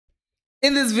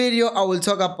In this video, I will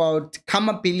talk about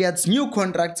Khama Billiat's new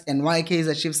contract and why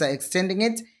Kaizer Chiefs are extending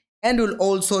it. And we'll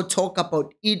also talk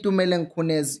about Itumeleng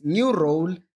Khune's new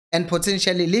role and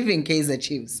potentially leaving Kaizer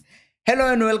Chiefs.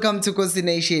 Hello and welcome to Khosi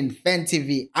Nation Fan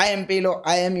TV. I am Pelo,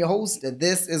 I am your host.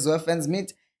 This is where fans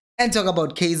meet and talk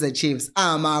about Kaizer Chiefs.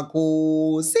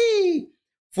 Khosi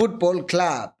Football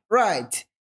Club. Right,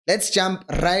 let's jump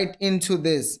right into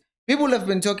this. People have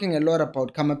been talking a lot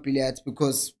about Khama Billiat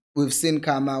because we've seen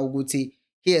Khama Uguti.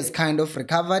 He has kind of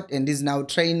recovered and is now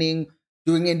training,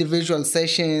 doing individual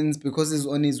sessions because he's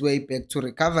on his way back to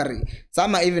recovery.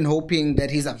 Some are even hoping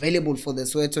that he's available for the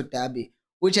Soweto Derby,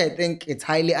 which I think it's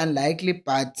highly unlikely,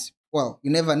 but well, you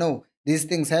never know. These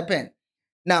things happen.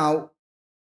 Now,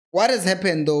 what has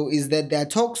happened though is that there are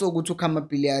talks Ogutu Khama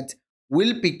Billiat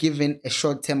will be given a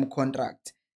short-term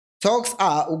contract. Talks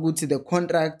are Oguti the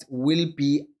contract will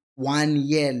be 1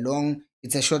 year long.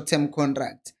 It's a short-term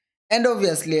contract. And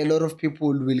obviously a lot of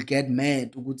people will get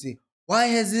mad. Oguti, why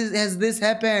has this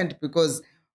happened? Because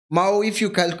now if you're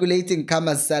calculating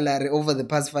Khama's salary over the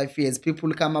past 5 years,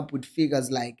 people come up with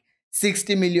figures like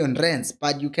 60 million rands,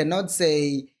 but you cannot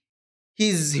say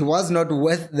he was not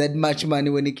worth that much money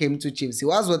when he came to Chiefs. He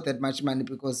was worth that much money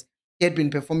because he had been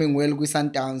performing well with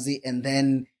Sundowns, and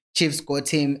then Chiefs got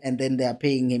him, and then they are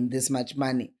paying him this much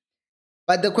money.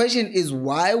 But the question is,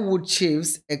 why would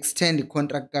Chiefs extend the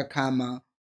contract to Khama,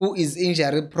 who is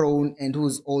injury prone and who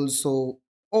is also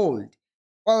old?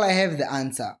 Well, I have the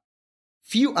answer.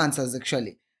 Few answers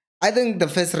actually. I think the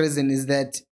first reason is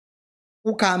that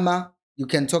Khama, you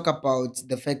can talk about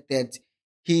the fact that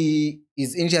he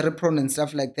is injury prone and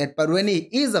stuff like that. But when he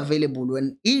is available,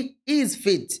 when he is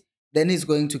fit, then he's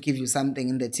going to give you something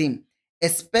in the team,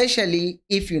 especially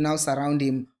if you now surround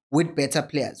him with better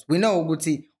players. We know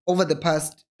Uguti over the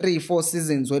past 3-4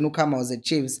 seasons when Khama was at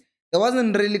Chiefs, there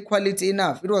wasn't really quality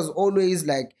enough. It was always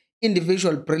like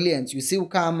individual brilliance. You see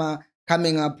Khama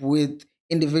coming up with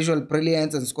individual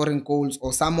brilliance and scoring goals,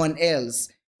 or someone else,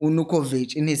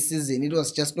 Unukovic, in his season. It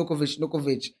was just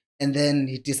Nukovic, and then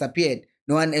he disappeared.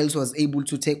 No one else was able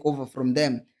to take over from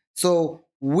them. So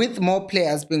with more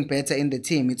players being better in the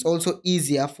team, it's also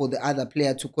easier for the other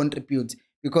player to contribute.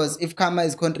 Because if Khama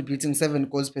is contributing 7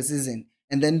 goals per season,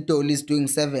 and then Toli is doing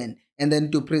 7, and then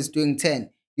Dupree is doing 10,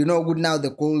 you know, good, now the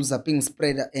goals are being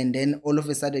spread, and then all of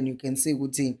a sudden you can see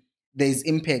good thing, there is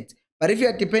impact. But if you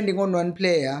are depending on one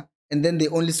player, and then they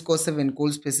only score 7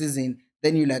 goals per season,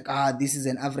 then you're like, this is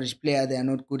an average player, they are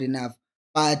not good enough.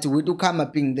 But with Khama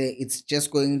being there, it's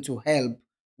just going to help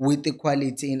with the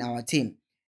quality in our team.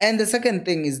 And the second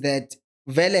thing is that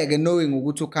Veleg, knowing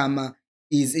Ugutu Khama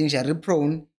is injury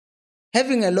prone,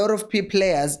 having a lot of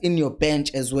players in your bench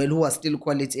as well who are still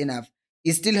quality enough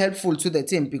is still helpful to the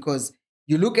team, because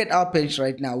you look at our bench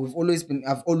right now. I've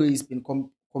always been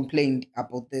complained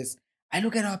about this. I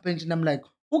look at our bench and I'm like,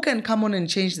 who can come on and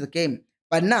change the game?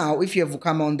 But now, if you have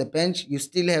Khama on the bench, you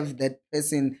still have that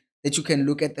person that you can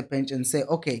look at the bench and say,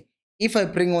 okay, if I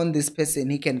bring on this person,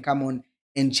 he can come on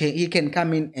and change. He can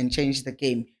come in and change the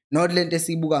game. Not let us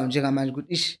see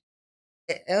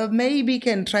maybe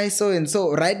can try so and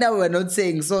so. Right now, we're not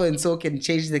saying so and so can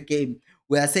change the game.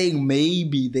 We are saying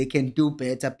maybe they can do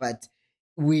better, but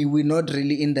we're not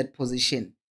really in that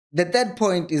position. The third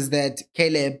point is that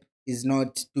Caleb is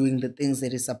not doing the things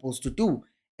that he's supposed to do.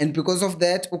 And because of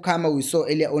that, Khama, we saw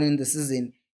earlier on in the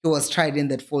season, he was tried in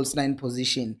that false 9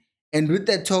 position. And with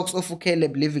the talks of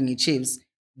Caleb leaving the Chiefs,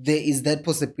 there is that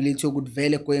possibility of good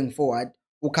value going forward.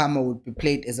 Khama would be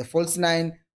played as a false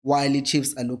 9, while the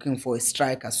Chiefs are looking for a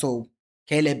striker. So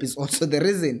Caleb is also the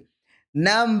reason.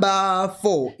 Number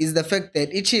 4 is the fact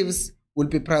that the Chiefs will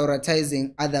be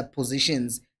prioritizing other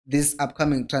positions this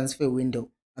upcoming transfer window.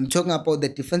 I'm talking about the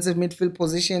defensive midfield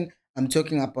position. I'm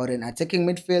talking about an attacking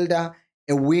midfielder,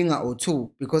 a winger or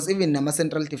 2, because even number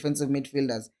central defensive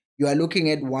midfielders, you are looking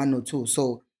at 1 or 2.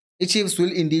 So the Chiefs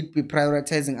will indeed be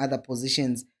prioritizing other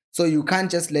positions. So you can't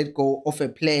just let go of a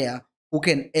player who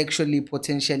can actually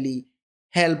potentially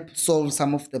help solve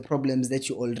some of the problems that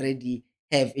you already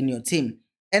have in your team.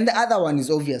 And the other one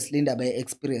is obviously by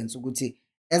experience. Uguti,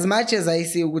 as much as I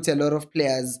see Uguti, a lot of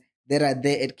players that are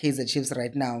there at Kaizer Chiefs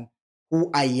right now who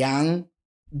are young,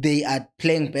 they are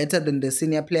playing better than the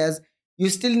senior players. You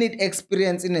still need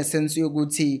experience in a sense,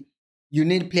 Uguti. You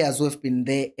need players who have been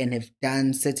there and have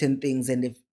done certain things and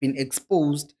have been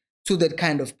exposed to that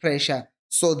kind of pressure,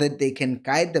 so that they can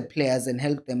guide the players and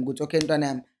help them. Good, okay,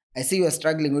 I see you are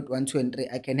struggling with 1, 2, and 3.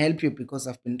 I can help you because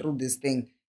I've been through this thing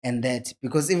and that.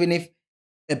 Because even if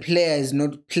a player is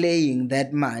not playing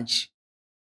that much,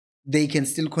 they can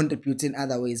still contribute in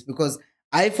other ways. Because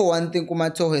I, for one thing,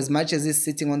 Kumatoho, as much as he's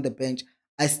sitting on the bench,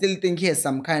 I still think he has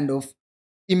some kind of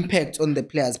impact on the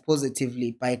players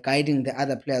positively by guiding the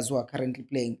other players who are currently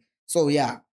playing. So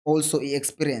yeah, also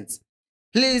experience.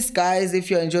 Please guys, if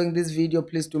you're enjoying this video,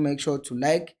 please do make sure to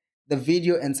like the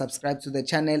video and subscribe to the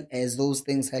channel, as those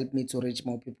things help me to reach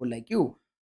more people like you.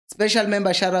 Special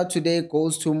member shout out today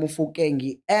goes to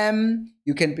Mufukengi M.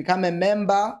 You can become a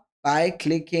member by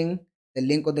clicking the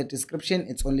link on the description.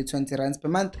 It's only 20 rands per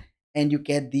month and you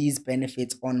get these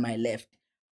benefits on my left.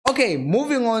 Okay,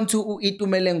 moving on to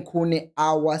Itumeleng Khune,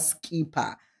 our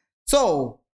skipper.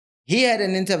 So he had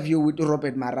an interview with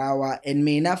Robert Marawa, and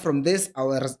Mina, from this, I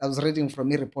was reading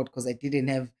from a report because I didn't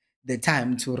have the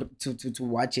time to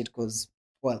watch it because,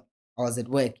 well, I was at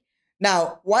work.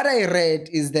 Now, what I read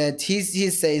is that he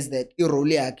says that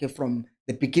Iroliake from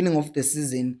the beginning of the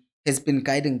season has been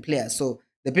guiding players. So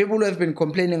the people who have been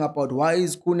complaining about why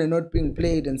is Khune not being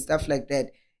played and stuff like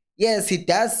that, yes, he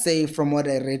does say, from what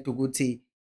I read, to Guti,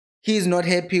 he is not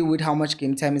happy with how much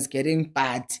game time he's getting,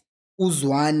 but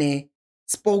Uzwane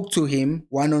spoke to him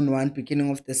one-on-one beginning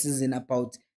of the season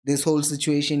about this whole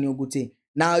situation, Yoguti.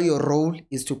 Now your role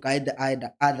is to guide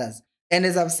the others. And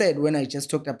as I've said, when I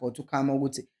just talked about Khama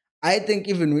Guti, I think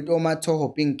even with Omar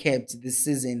Toho being kept this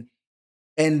season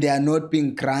and they are not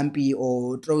being grumpy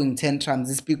or throwing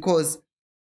tantrums, it's because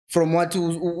from what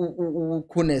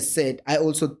Khune said, I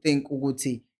also think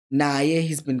Uguti, Naye,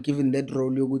 he's been given that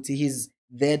role. Uguti, he's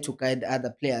there to guide the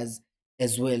other players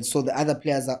as well. So the other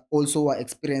players are also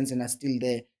experienced and are still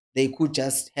there. They could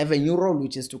just have a new role,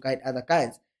 which is to guide other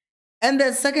guys. And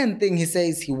the second thing he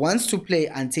says, he wants to play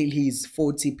until he's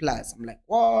 40 plus. I'm like,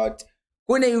 what?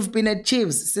 Khune, you've been at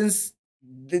Chiefs since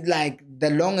the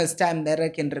longest time that I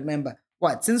can remember.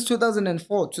 What? Since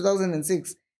 2004,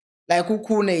 2006. Like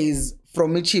Khune is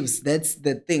from the Chiefs. That's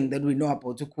the thing that we know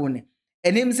about Khune.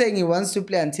 And him saying he wants to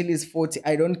play until he's 40,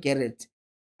 I don't get it.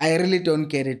 I really don't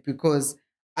get it, because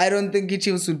I don't think the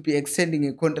Chiefs would be extending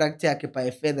a contract by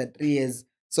a further 3 years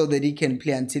so that he can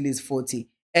play until he's 40.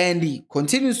 And he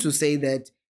continues to say that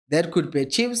that could be a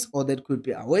Chiefs or that could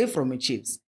be away from a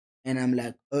Chiefs. And I'm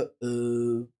like,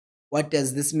 what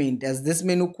does this mean? Does this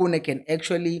mean Khune can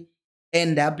actually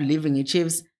end up leaving the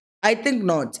Chiefs? I think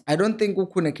not. I don't think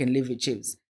Khune can leave the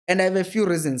Chiefs. And I have a few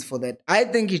reasons for that. I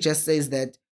think he just says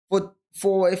that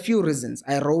for a few reasons.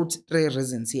 I wrote 3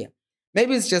 reasons here.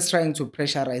 Maybe it's just trying to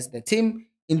pressurize the team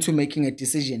into making a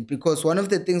decision, because one of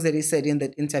the things that he said in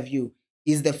that interview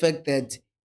is the fact that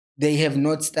they have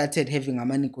not started having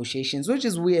negotiations, which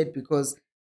is weird, because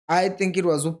I think it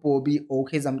was Upobi or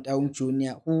Kezamtaung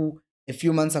Jr. who a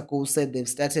few months ago said they've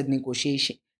started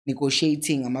negotiating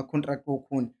a contract with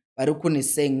Khune, but Khune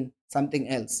is saying something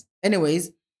else.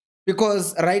 Anyways,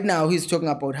 because right now he's talking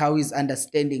about how he's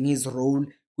understanding his role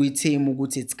with team,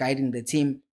 Uguti, it's guiding the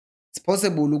team. It's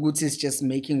possible Uguti is just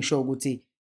making sure Uguti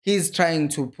he's trying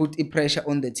to put a pressure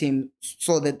on the team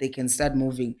so that they can start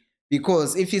moving.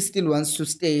 Because if he still wants to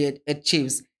stay at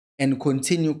Chiefs and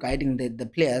continue guiding the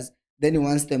players, then he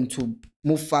wants them to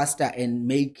move faster and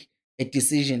make a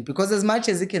decision. Because as much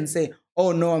as he can say,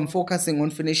 oh no, I'm focusing on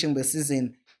finishing the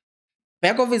season,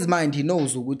 back of his mind, he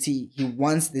knows Uguti, he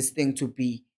wants this thing to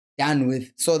be done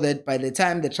with, so that by the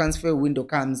time the transfer window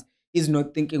comes, he's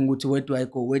not thinking, where do I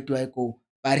go? Where do I go?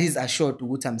 But he's assured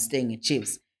Uguti, I'm staying at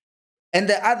Chiefs. And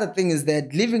the other thing is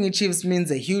that leaving in Chiefs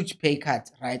means a huge pay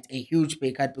cut, right? A huge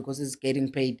pay cut, because he's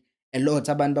getting paid a lot.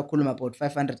 Abantu bakhuluma about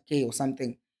 500K or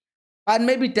something. But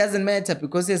maybe it doesn't matter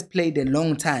because he has played a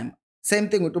long time. Same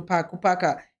thing with Upaka.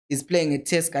 Upaka is playing at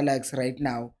TS Galaxy right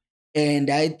now. And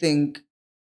I think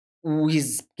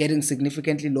he's getting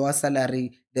significantly lower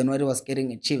salary than what he was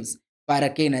getting at Chiefs. But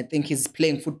again, I think he's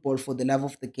playing football for the love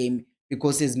of the game,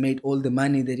 because he's made all the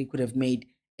money that he could have made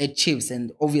at Chiefs.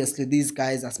 And obviously, these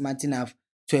guys are smart enough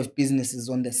to have businesses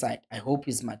on the side. I hope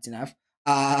he's smart enough.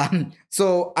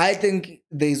 So I think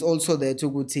there's also the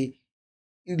Tuguti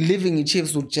living in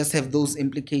Chiefs would just have those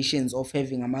implications of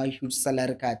having a huge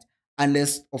salary cut,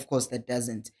 unless, of course, that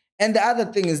doesn't. And the other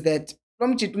thing is that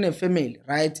from Chitune family,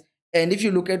 right? And if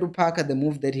you look at Upaka, the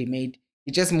move that he made,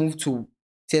 he just moved to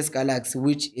TS Galaxy,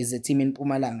 which is a team in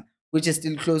Mpumalanga, which is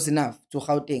still close enough to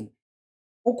Gauteng.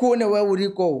 Khune, where would he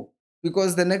go?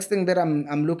 Because the next thing that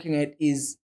I'm looking at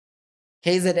is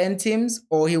KZN teams,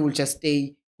 or he will just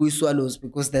stay with Swallows,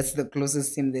 because that's the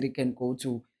closest team that he can go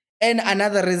to. And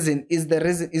another reason is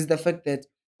the fact that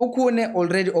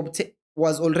Khune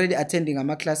was already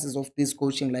attending classes of these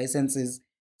coaching licenses.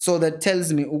 So that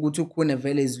tells me Ugutu Khune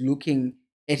Vele is looking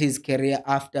at his career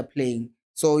after playing.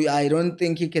 So I don't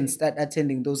think he can start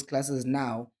attending those classes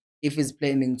now if he's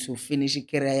planning to finish his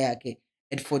career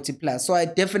at 40 plus. So I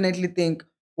definitely think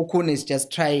Khune is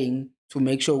just trying to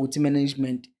make sure Uguti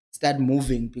management start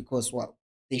moving, because, well,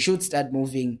 they should start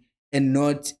moving and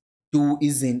not do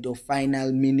izinto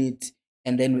final minute,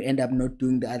 and then we end up not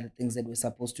doing the other things that we're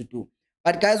supposed to do.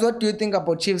 But guys, what do you think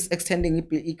about Chiefs extending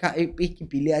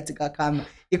Billiat Khama,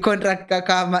 contract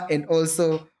Khama, and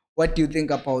also what do you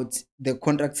think about the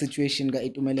contract situation ga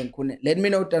Itumeleng Khune? Let me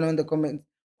know down in the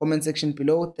comment section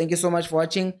below. Thank you so much for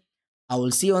watching. I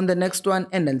will see you on the next one,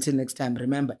 and until next time,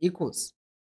 remember equals.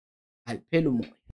 Alpelumo.